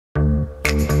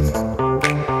A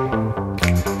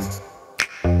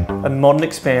modern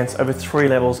expanse over 3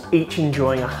 levels, each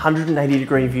enjoying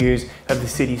 180-degree views of the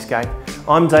cityscape.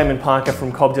 I'm Damon Parker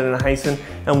from Cobden and Hayson,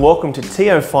 and welcome to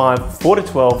T05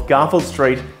 4-12 Garfield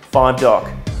Street, 5 Dock.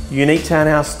 Unique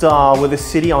townhouse style with a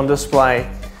city on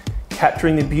display,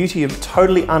 capturing the beauty of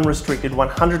totally unrestricted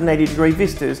 180-degree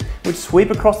vistas which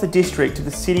sweep across the district to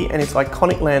the city and its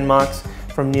iconic landmarks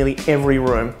from nearly every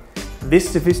room. This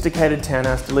sophisticated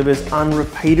townhouse delivers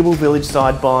unrepeatable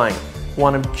village-side buying,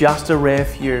 one of just a rare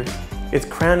few. It's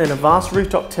crowned in a vast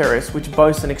rooftop terrace which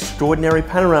boasts an extraordinary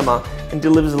panorama and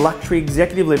delivers luxury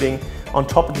executive living on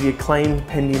top of the acclaimed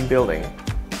Pendian building.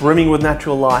 Brimming with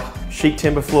natural light, chic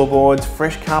timber floorboards,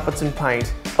 fresh carpets and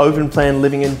paint, open plan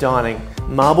living and dining,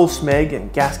 marble smeg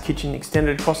and gas kitchen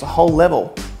extended across the whole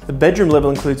level. The bedroom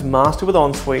level includes master with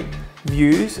ensuite,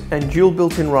 views and dual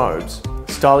built-in robes,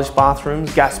 stylish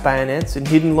bathrooms, gas bayonets and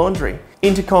hidden laundry,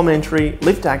 intercom entry,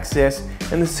 lift access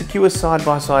and the secure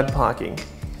side-by-side parking.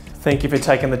 Thank you for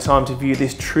taking the time to view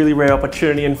this truly rare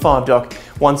opportunity in 5 Dock.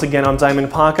 Once again, I'm Damon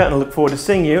Parker and I look forward to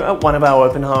seeing you at one of our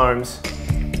open homes.